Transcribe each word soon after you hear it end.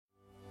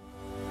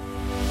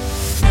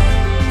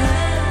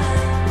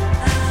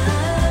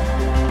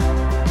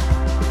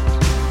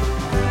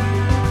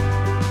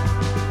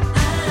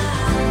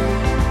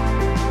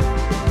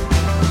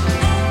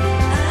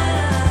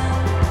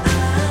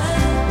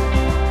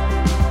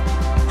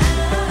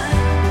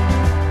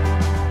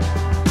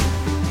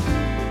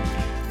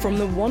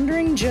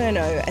wandering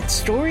journo at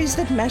Stories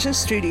That Matter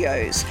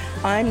Studios.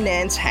 I'm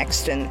Nance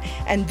Haxton,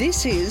 and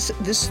this is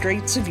The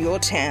Streets of Your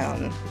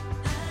Town,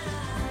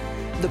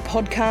 the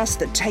podcast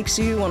that takes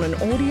you on an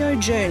audio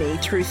journey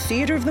through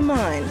theatre of the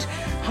mind,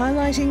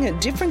 highlighting a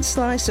different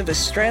slice of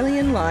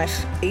Australian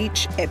life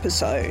each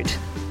episode.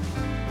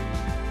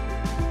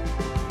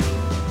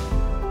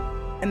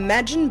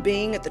 Imagine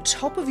being at the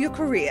top of your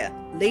career,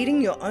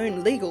 leading your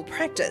own legal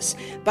practice,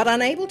 but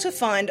unable to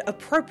find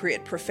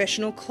appropriate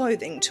professional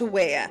clothing to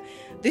wear.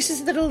 This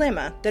is the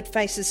dilemma that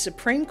faces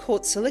Supreme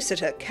Court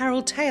solicitor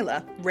Carol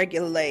Taylor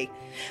regularly.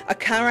 A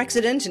car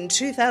accident in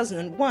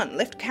 2001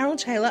 left Carol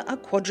Taylor a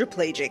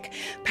quadriplegic,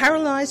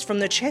 paralysed from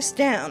the chest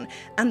down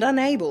and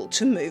unable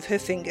to move her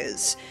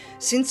fingers.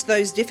 Since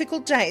those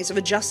difficult days of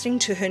adjusting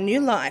to her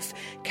new life,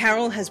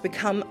 Carol has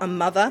become a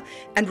mother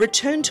and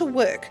returned to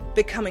work,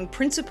 becoming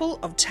principal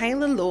of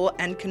Taylor Law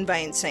and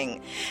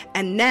Conveyancing.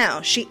 And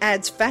now she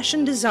adds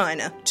fashion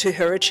designer to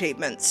her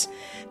achievements.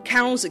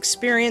 Carol's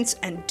experience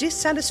and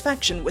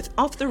dissatisfaction with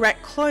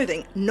off-the-rack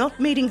clothing not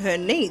meeting her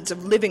needs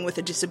of living with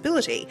a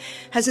disability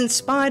has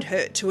inspired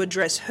her to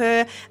address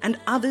her and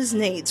others'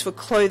 needs for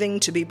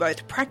clothing to be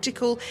both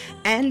practical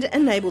and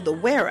enable the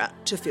wearer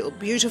to feel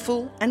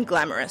beautiful and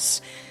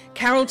glamorous.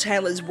 Carol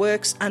Taylor's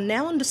works are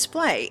now on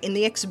display in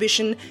the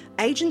exhibition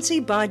Agency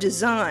by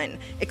Design,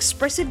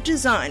 Expressive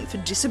Design for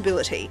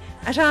Disability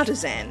at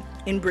Artisan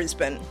in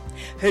Brisbane.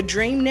 Her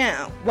dream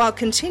now, while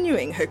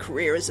continuing her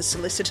career as a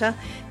solicitor,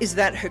 is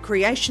that her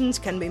creations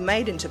can be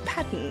made into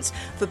patterns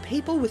for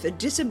people with a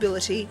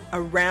disability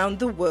around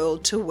the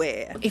world to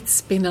wear. It's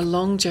been a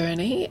long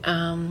journey.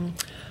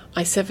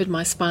 I severed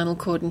my spinal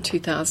cord in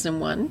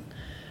 2001,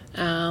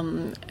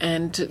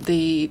 and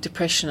the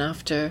depression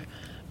after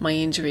my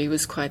injury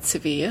was quite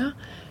severe,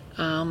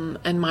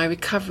 and my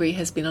recovery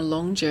has been a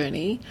long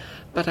journey,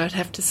 but I'd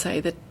have to say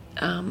that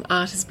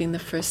art has been the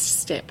first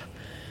step,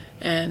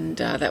 and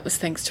that was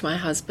thanks to my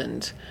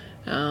husband.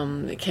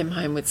 He came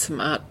home with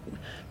some art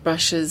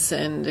brushes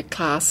and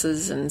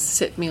classes and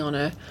set me on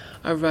a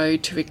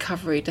road to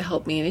recovery to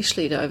help me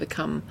initially to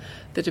overcome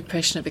the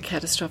depression of a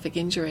catastrophic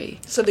injury.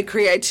 So the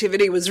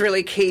creativity was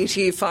really key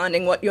to you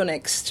finding what your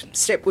next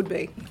step would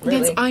be,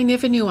 really? Yes, I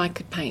never knew I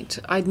could paint.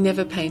 I'd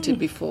never painted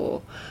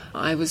before.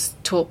 I was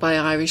taught by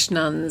Irish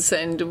nuns,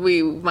 and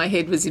my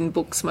head was in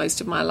books most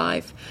of my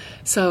life.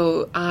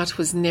 So art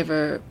was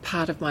never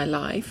part of my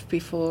life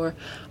before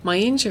my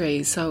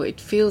injury. So it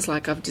feels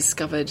like I've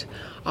discovered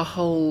a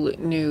whole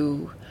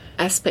new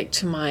aspect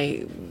to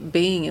my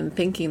being and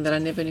thinking that I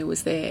never knew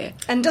was there.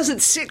 And does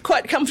it sit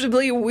quite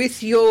comfortably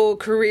with your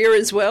career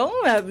as well?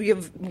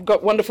 You've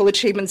got wonderful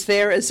achievements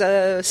there as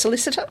a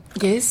solicitor.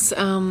 Yes,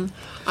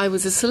 I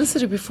was a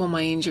solicitor before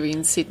my injury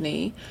in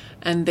Sydney,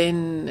 and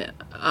then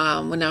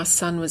when our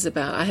son was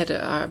about, I had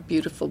our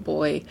beautiful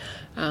boy,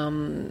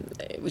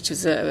 which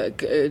was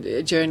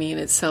a journey in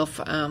itself.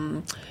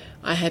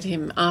 I had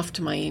him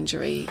after my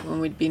injury when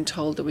we'd been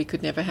told that we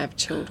could never have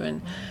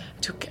children.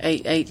 It took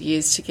eight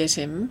years to get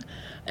him.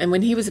 And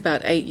when he was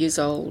about 8 years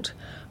old,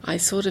 I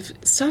sort of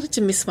started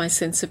to miss my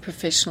sense of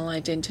professional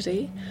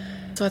identity.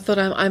 So I thought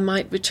I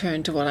might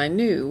return to what I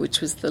knew,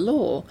 which was the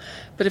law,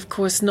 but of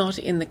course not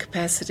in the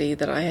capacity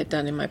that I had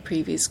done in my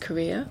previous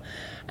career.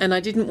 And I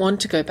didn't want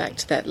to go back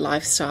to that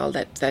lifestyle,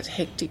 that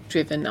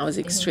hectic-driven. I was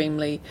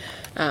extremely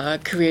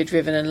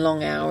career-driven and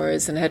long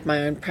hours and had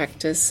my own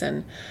practice.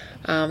 And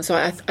so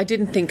I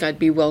didn't think I'd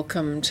be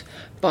welcomed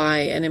by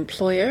an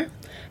employer.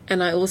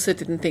 And I also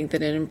didn't think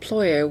that an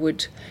employer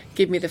would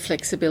give me the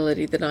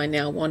flexibility that I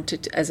now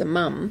wanted as a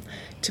mum,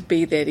 to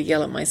be there to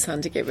yell at my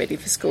son to get ready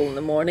for school in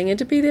the morning and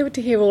to be there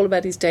to hear all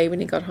about his day when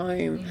he got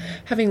home,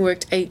 having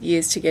worked 8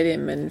 years to get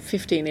him and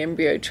 15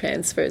 embryo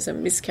transfers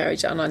and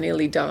miscarriage, and I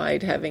nearly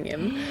died having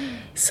him.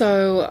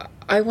 So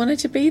I wanted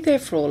to be there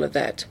for all of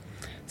that.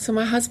 So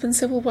my husband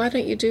said, well, why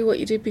don't you do what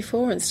you did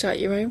before and start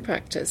your own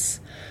practice?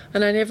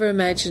 And I never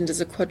imagined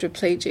as a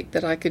quadriplegic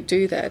that I could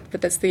do that.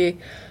 But that's the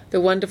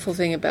wonderful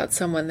thing about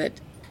someone that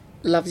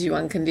loves you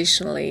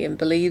unconditionally and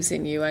believes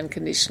in you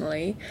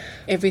unconditionally.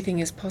 Everything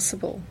is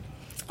possible.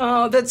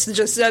 Oh, that's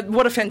just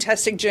what a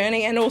fantastic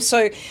journey. And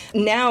also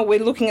now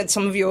we're looking at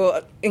some of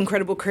your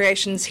incredible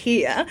creations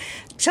here.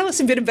 Tell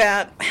us a bit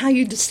about how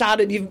you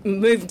started. You've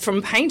moved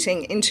from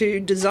painting into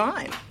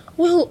design.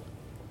 Well,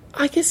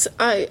 I guess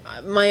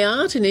my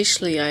art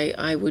initially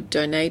I would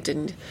donate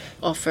and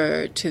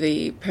offer to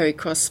the Perry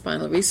Cross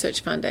Spinal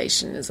Research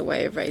Foundation as a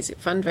way of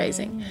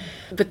fundraising.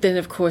 But then,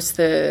 of course,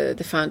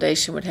 the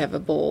foundation would have a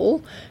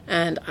ball,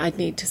 and I'd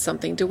need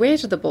something to wear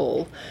to the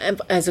ball.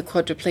 And as a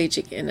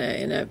quadriplegic in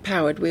a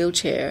powered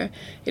wheelchair,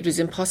 it was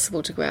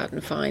impossible to go out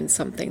and find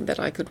something that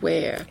I could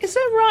wear. Is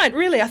that right?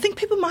 Really? I think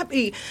people might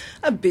be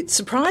a bit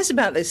surprised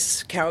about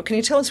this, Carol. Can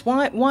you tell us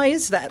why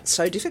is that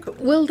so difficult?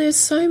 Well, there's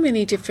so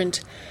many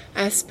different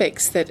aspects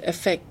aspects that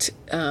affect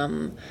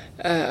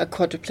a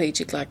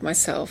quadriplegic like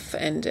myself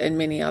and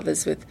many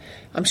others with,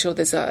 I'm sure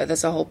there's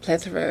a whole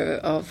plethora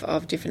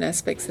of different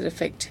aspects that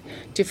affect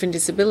different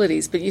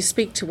disabilities, but you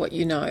speak to what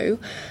you know.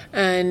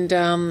 And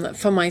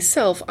for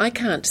myself, I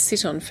can't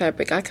sit on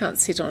fabric, I can't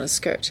sit on a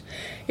skirt.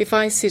 If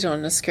I sit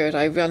on a skirt,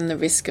 I run the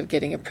risk of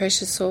getting a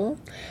pressure sore.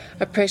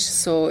 A pressure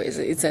sore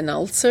is an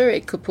ulcer.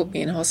 It could put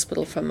me in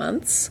hospital for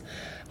months.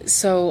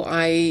 So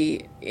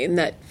in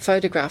that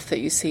photograph that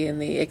you see in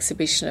the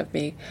exhibition of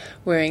me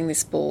wearing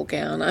this ball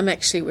gown, I'm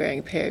actually wearing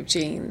a pair of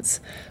jeans,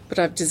 but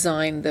I've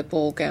designed the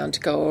ball gown to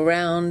go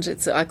around.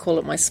 I call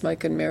it my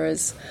smoke and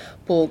mirrors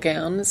ball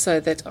gown, so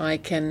that I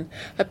can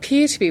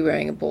appear to be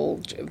wearing a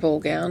ball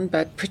gown,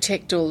 but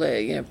protect all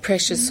the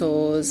pressure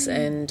sores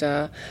and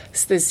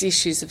there's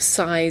issues of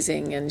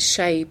sizing and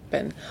shape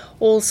and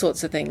all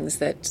sorts of things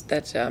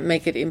that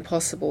make it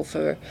impossible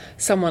for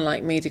someone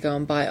like me to go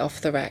and buy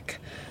off the rack.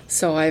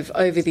 So I've,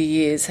 over the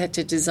years, had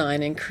to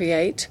design and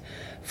create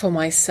for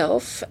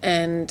myself,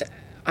 and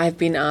I've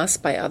been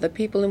asked by other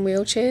people in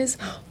wheelchairs,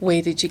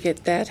 where did you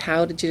get that?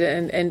 How did you...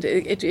 And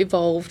it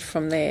evolved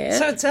from there.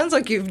 So it sounds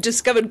like you've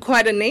discovered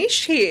quite a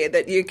niche here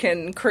that you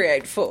can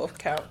create for,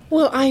 Carol.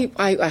 Well,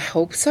 I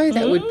hope so.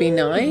 That would be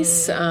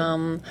nice.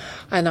 And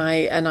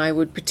I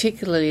would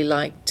particularly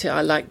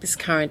I like this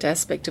current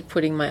aspect of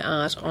putting my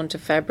art onto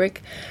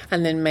fabric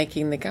and then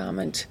making the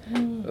garment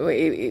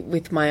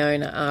with my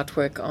own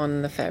artwork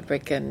on the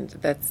fabric, and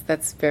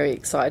that's very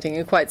exciting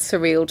and quite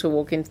surreal to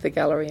walk into the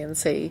gallery and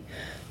see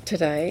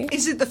today.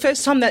 Is it the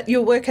first time that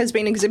your work has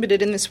been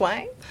exhibited in this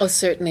way? Oh,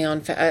 certainly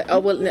on...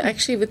 well,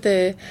 actually, with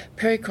the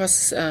Perry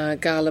Cross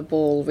Gala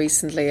Ball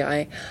recently,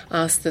 I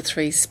asked the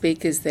three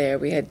speakers there.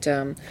 We had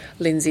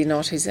Lindsay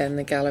Knott, who's in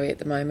the gallery at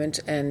the moment,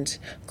 and,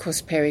 of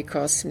course, Perry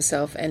Cross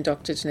himself, and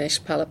Dr.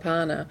 Dinesh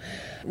Palapana.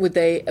 Would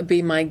they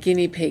be my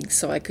guinea pigs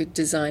so I could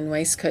design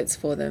waistcoats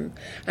for them?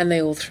 And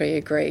they all three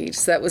agreed.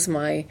 So that was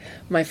my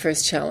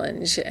first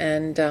challenge,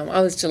 and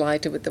I was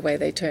delighted with the way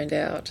they turned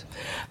out.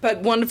 But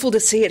wonderful to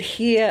see it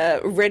here,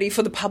 ready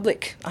for the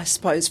public, I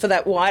suppose, for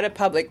that wider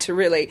public to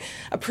really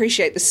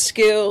appreciate the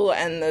skill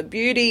and the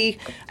beauty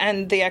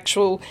and the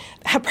actual,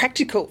 how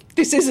practical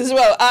this is as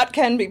well. Art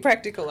can be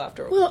practical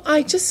after all. Well,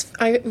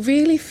 I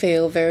really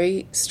feel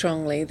very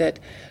strongly that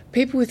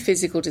people with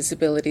physical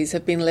disabilities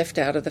have been left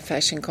out of the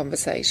fashion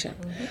conversation.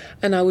 Mm-hmm.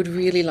 And I would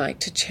really like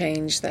to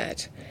change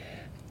that.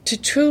 To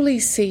truly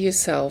see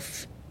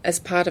yourself as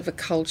part of a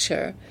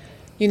culture,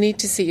 you need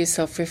to see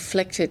yourself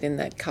reflected in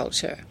that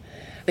culture.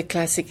 The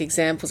classic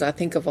examples I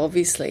think of,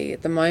 obviously,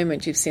 at the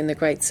moment you've seen the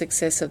great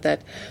success of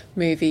that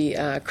movie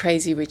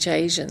Crazy Rich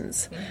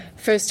Asians. Mm-hmm.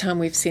 First time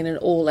we've seen an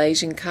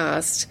all-Asian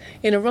cast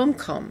in a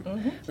rom-com.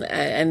 Mm-hmm.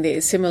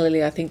 And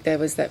similarly, I think there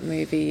was that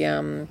movie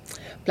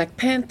Black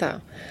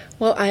Panther.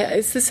 Well,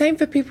 it's the same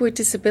for people with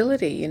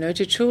disability.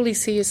 To truly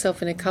see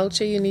yourself in a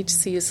culture, you need to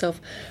see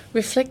yourself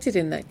reflected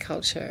in that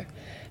culture.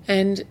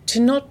 And to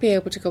not be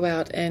able to go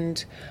out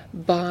and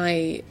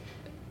buy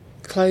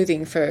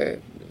clothing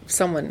for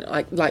someone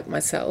like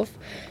myself,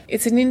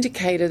 it's an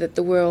indicator that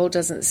the world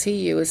doesn't see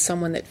you as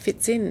someone that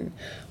fits in,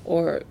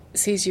 or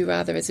sees you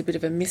rather as a bit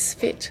of a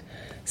misfit.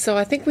 So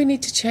I think we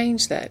need to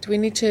change that. We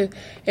need to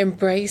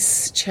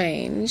embrace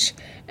change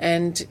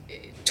and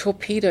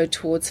torpedo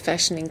towards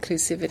fashion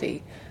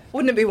inclusivity.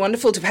 Wouldn't it be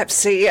wonderful to perhaps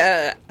see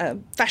a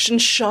fashion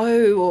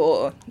show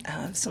or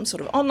some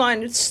sort of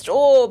online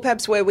store,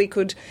 perhaps, where we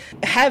could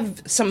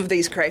have some of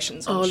these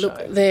creations on show?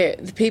 Look,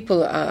 the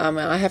people,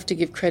 I have to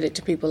give credit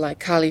to people like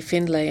Carly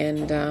Findlay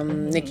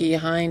and Nikki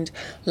Hind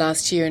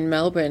last year in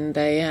Melbourne.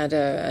 They had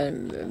a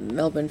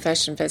Melbourne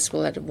Fashion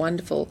Festival, had a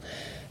wonderful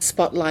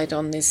spotlight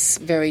on this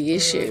very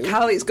issue.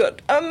 Carly's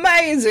got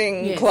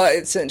amazing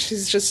clothes and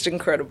she's just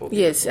incredible.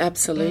 Yes,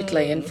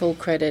 absolutely, and full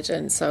credit.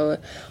 And so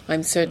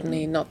I'm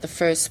certainly not the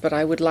first, but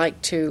I would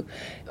like to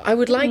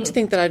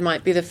think that I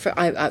might be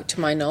to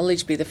my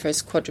knowledge, be the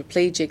first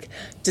quadriplegic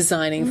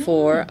designing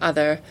for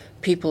other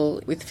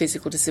people with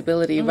physical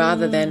disability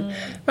rather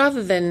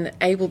than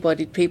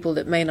able-bodied people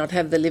that may not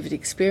have the lived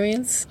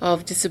experience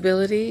of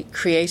disability,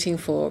 creating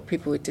for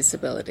people with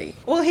disability.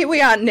 Well, here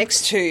we are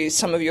next to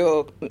some of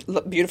your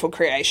beautiful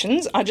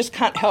creations. I just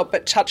can't help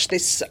but touch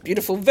this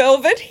beautiful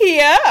velvet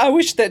here. I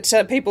wish that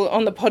people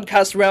on the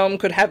podcast realm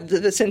could have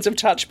the sense of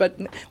touch, but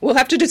we'll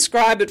have to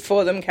describe it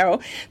for them,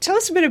 Carol. Tell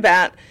us a bit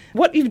about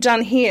what you've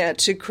done here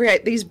to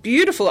create these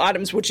beautiful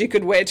items which you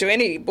could wear to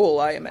any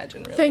ball, I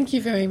imagine. Really. Thank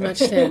you very much,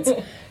 Nance.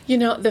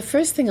 The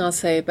first thing I'll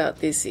say about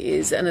this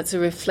is, and it's a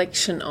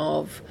reflection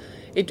of,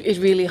 it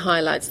really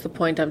highlights the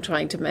point I'm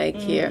trying to make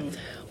here.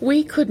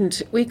 We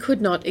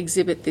could not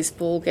exhibit this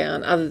ball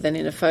gown other than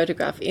in a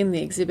photograph in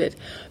the exhibit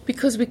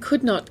because we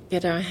could not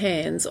get our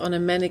hands on a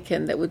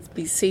mannequin that would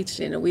be seated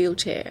in a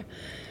wheelchair.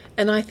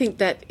 And I think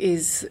that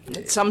is...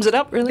 It sums it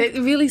up, really? It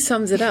really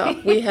sums it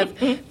up. We have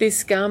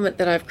this garment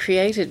that I've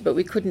created, but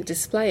we couldn't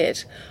display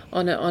it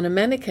on a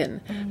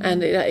mannequin.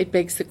 And it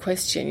begs the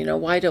question,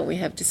 why don't we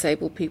have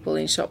disabled people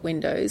in shop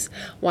windows?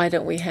 Why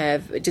don't we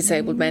have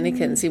disabled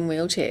mannequins in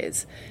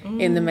wheelchairs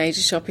in the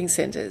major shopping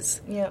centres?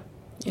 Yeah.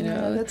 You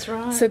know, that's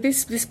right. So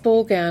this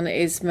ball gown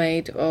is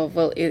made of,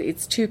 well,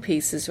 it's 2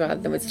 pieces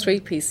rather than it's 3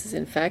 pieces,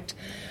 in fact,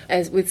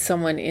 as with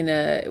someone in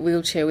a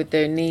wheelchair with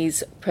their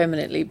knees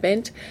permanently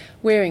bent.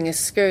 Wearing a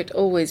skirt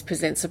always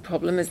presents a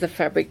problem as the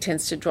fabric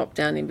tends to drop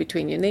down in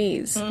between your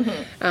knees,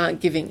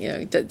 giving,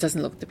 it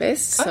doesn't look the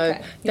best. So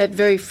that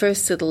very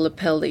first little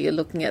lapel that you're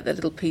looking at, that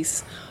little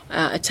piece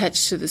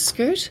attached to the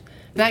skirt,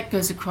 that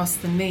goes across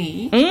the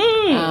knee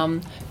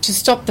to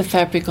stop the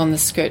fabric on the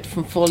skirt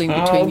from falling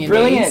between your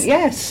brilliant, knees.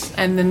 Yes.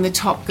 And then the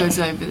top goes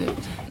over the...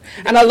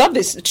 And I love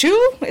this.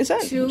 Tulle, is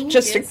that? Tulle,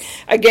 just yes.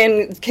 to,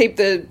 again, keep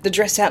the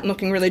dress out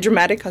looking really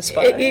dramatic, I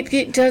suppose.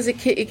 It does. It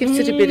gives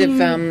it a bit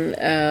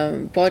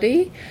of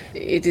body.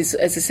 It is,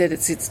 as I said,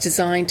 it's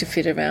designed to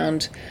fit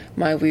around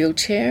my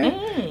wheelchair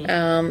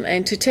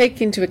and to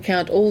take into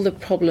account all the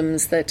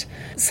problems that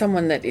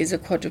someone that is a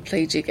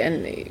quadriplegic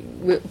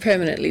and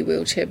permanently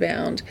wheelchair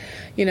bound,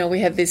 we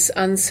have this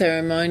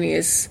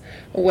unceremonious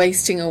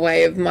wasting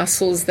away of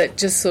muscles that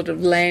just sort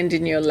of land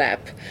in your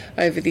lap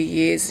over the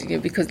years,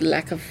 because of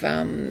lack of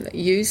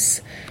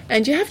use.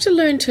 And you have to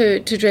learn to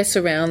dress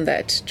around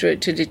that, to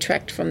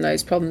detract from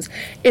those problems.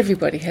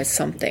 Everybody has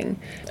something.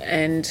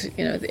 And,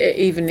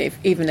 even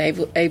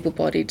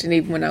able-bodied, and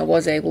even when I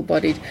was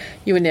able-bodied,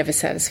 you were never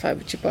satisfied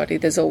with your body.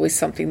 There's always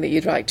something that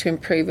you'd like to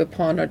improve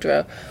upon or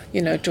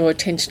draw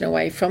attention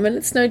away from. And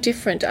it's no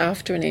different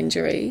after an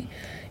injury.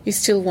 You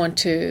still want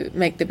to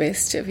make the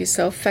best of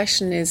yourself.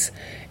 Fashion is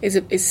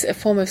a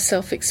form of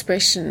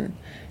self-expression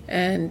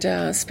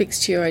and speaks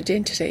to your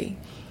identity.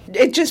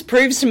 It just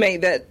proves to me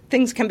that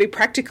things can be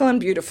practical and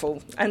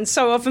beautiful. And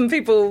so often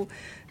people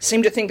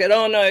seem to think that,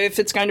 oh no, if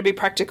it's going to be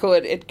practical,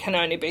 it can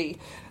only be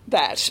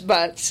that.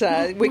 But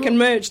we can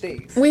merge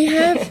these.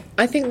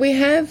 I think we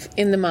have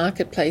in the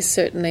marketplace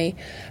certainly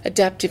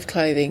adaptive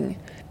clothing.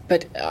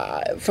 But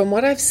from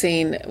what I've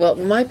seen, well,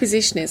 my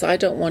position is I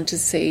don't want to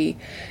see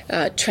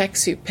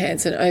tracksuit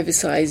pants and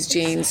oversized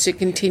jeans to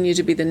continue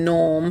to be the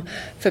norm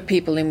for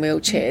people in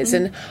wheelchairs.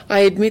 And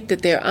I admit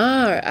that there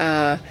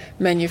are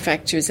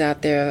manufacturers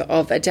out there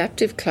of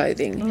adaptive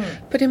clothing,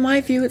 but in my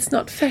view, it's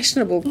not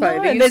fashionable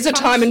clothing. No, and there's a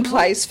time and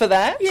place for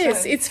that.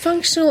 Yes, it's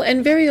functional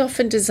and very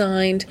often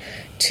designed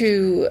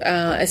to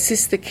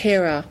assist the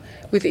carer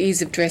with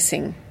ease of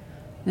dressing,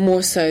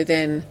 more so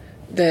than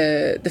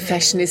the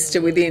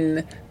fashionista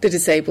within the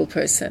disabled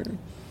person.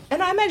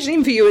 And I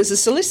imagine for you as a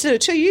solicitor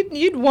too,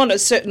 you'd want a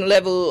certain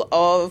level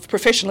of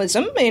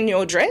professionalism in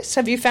your dress.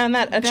 Have you found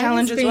that a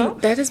challenge as well?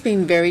 That has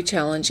been very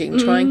challenging.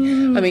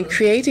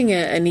 Creating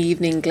an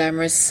evening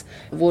glamorous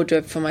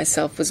wardrobe for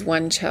myself was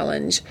one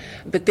challenge,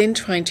 but then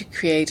trying to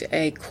create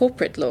a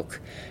corporate look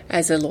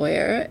as a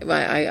lawyer.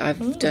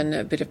 I've done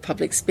a bit of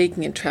public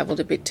speaking and travelled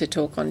a bit to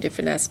talk on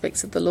different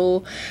aspects of the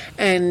law.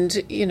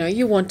 And,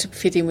 you want to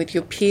fit in with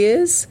your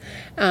peers.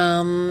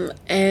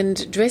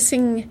 And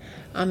dressing,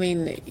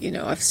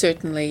 I've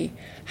certainly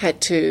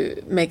had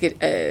to make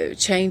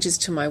changes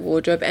to my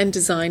wardrobe and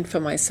design for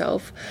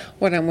myself.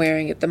 What I'm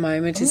wearing at the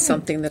moment is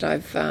something that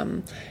I've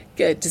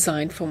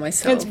designed for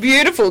myself. It's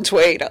beautiful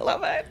tweed. I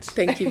love it.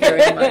 Thank you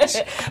very much.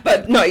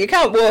 But no, you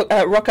can't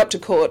rock up to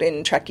court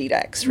in tracky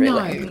dacks,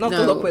 really. Not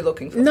the look we're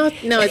looking for.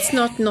 It's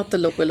not the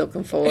look we're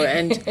looking for,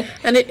 and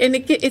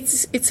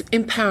it's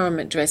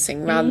empowerment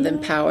dressing rather than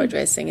power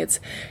dressing.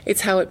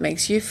 It's how it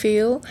makes you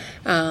feel,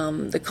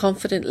 the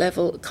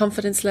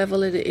confidence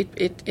level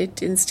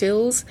it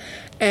instills,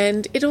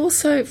 and it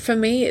also, for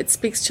me, it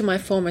speaks to my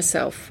former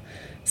self.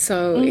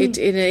 So it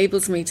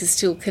enables me to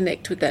still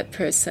connect with that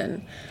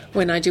person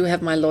when I do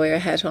have my lawyer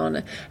hat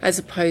on, as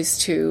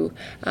opposed to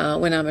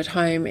when I'm at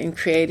home in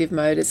creative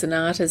mode as an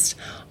artist.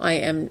 I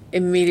am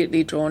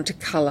immediately drawn to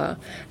colour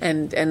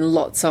and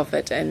lots of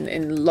it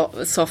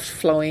and soft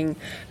flowing.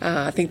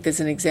 I think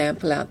there's an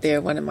example out there,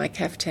 one of my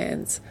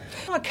caftans.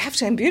 Oh,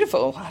 caftan,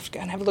 beautiful. I'll have to go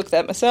and have a look at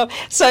that myself.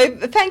 So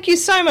thank you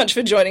so much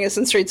for joining us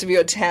in Streets of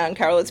Your Town,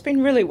 Carol. It's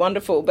been really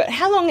wonderful. But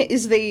how long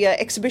is the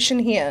exhibition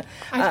here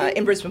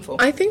in Brisbane for?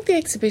 I think the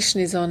exhibition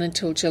is on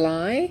until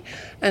July,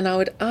 and I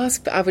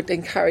would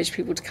encourage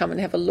people to come and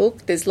have a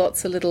look. There's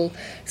lots of little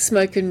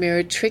smoke and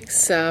mirror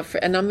tricks,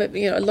 and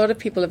a lot of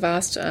people have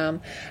asked,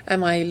 am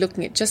I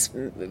looking at just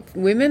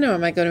women, or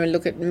am I going to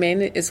look at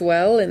men as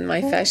well in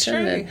my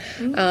fashion?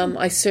 And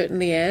I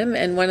certainly am.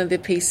 And one of the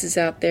pieces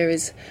out there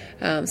is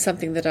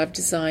something that I've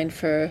designed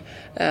for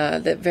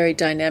the very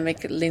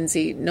dynamic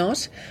Lindsay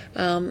Knott,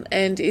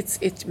 and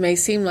it may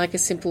seem like a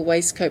simple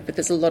waistcoat, but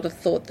there's a lot of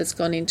thought that's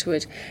gone into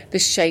it. The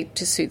shape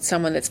to suit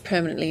someone that's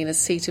permanently in a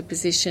seated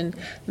position,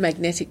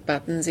 magnetic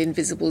buttons,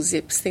 invisible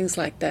zips, things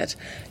like that,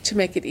 to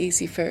make it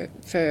easy for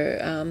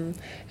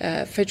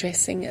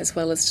dressing as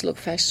well as to look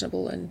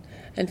fashionable and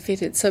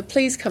fitted. So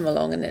please come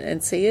along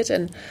and see it,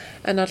 and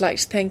I'd like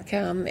to thank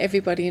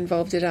everybody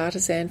involved at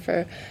Artisan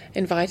for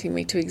inviting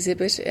me to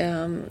exhibit.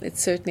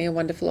 It's certainly a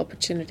wonderful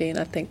opportunity, and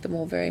I thank them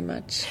all very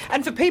much.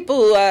 And for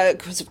people,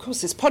 because of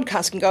course this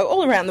podcast can go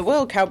all around the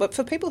world, Carol, but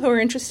for people who are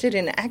interested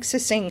in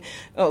accessing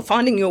or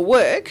finding your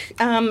work,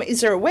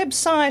 is there a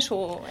website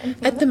or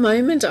anything? At the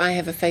moment, I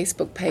have a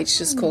Facebook page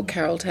just called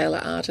Carol Taylor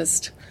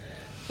Artist.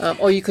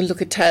 Or you can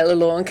look at Taylor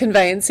Law and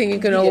Conveyancing. You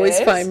can always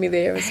find me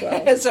there as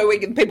well. So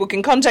people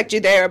can contact you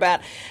there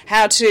about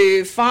how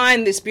to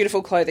find this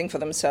beautiful clothing for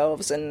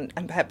themselves and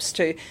perhaps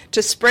to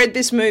spread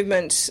this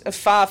movement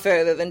far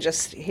further than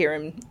just here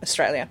in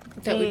Australia.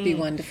 That would be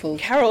wonderful.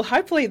 Carol,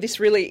 hopefully this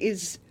really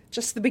is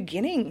just the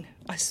beginning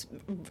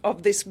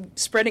of this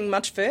spreading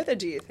much further,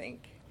 do you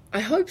think? I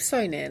hope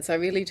so, Nance. I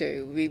really do.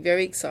 It would be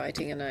very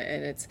exciting, and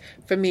it's,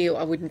 for me,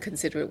 I wouldn't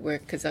consider it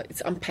work because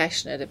I'm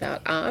passionate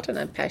about art and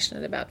I'm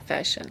passionate about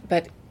fashion.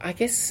 But I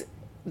guess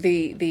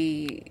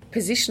the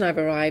position I've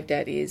arrived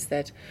at is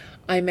that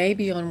I may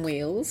be on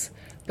wheels,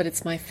 but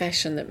it's my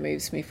fashion that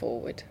moves me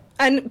forward.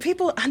 And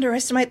people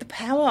underestimate the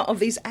power of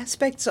these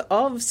aspects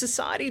of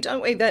society,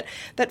 don't we? That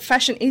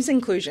fashion is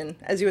inclusion,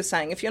 as you were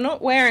saying. If you're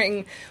not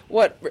wearing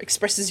what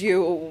expresses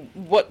you or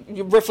what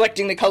you're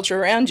reflecting the culture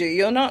around you,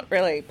 you're not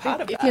really part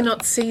of that. If you're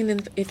not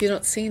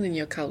seen in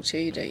your culture,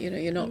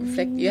 you're not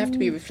you have to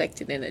be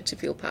reflected in it to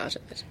feel part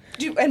of it.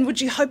 And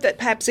would you hope that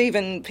perhaps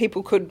even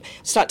people could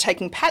start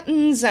taking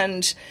patterns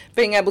and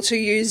being able to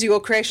use your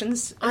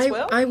creations as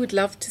well? I would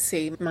love to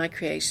see my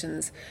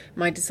creations,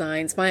 my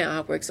designs, my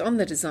artworks on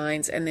the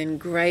designs and then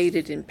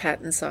graded in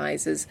pattern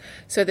sizes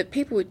so that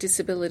people with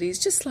disabilities,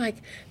 just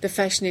like the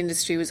fashion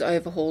industry was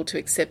overhauled to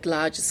accept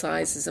larger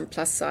sizes and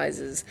plus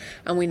sizes,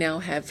 and we now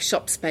have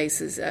shop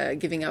spaces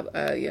giving up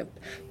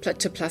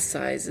to plus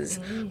sizes.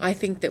 I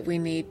think that we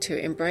need to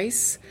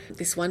embrace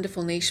this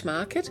wonderful niche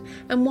market,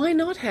 and why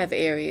not have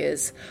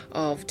areas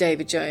of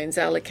David Jones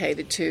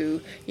allocated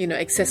to,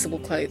 accessible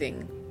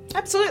clothing?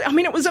 Absolutely. I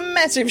mean, it was a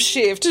massive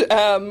shift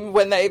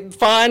when they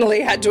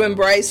finally had to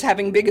embrace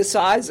having bigger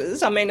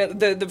sizes. I mean,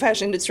 the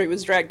fashion industry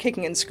was dragged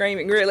kicking and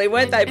screaming, really,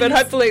 weren't they? But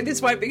hopefully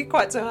this won't be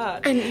quite so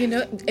hard. And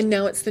and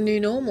now it's the new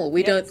normal.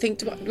 We don't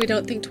think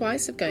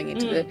twice of going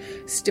into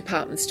the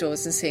department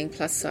stores and seeing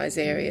plus size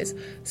areas.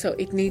 So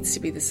it needs to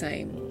be the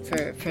same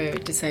for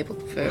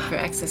disabled for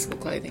accessible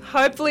clothing.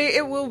 Hopefully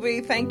it will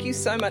be. Thank you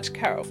so much,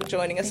 Carol, for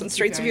joining us on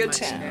Streets of Your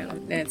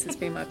Town. Nance, it's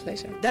been my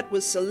pleasure. That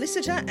was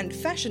solicitor and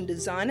fashion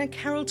designer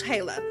Carol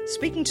Taylor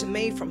speaking to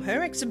me from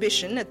her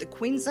exhibition at the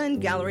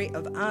Queensland Gallery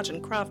of Art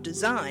and Craft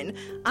Design,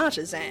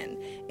 Artisan,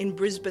 in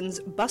Brisbane's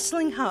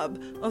bustling hub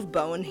of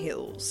Bowen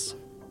Hills.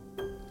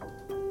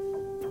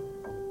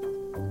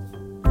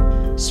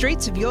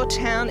 Streets of Your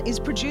Town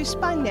is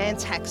produced by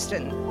Nance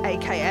Haxton,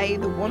 aka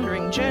The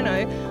Wandering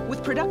Journo,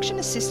 with production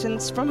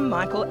assistance from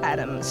Michael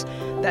Adams.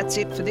 That's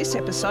it for this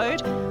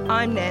episode.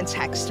 I'm Nance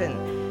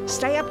Haxton.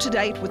 Stay up to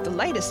date with the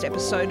latest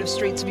episode of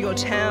Streets of Your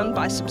Town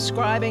by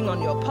subscribing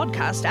on your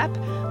podcast app,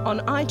 on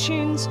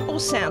iTunes or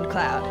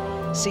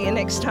SoundCloud. See you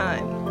next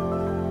time.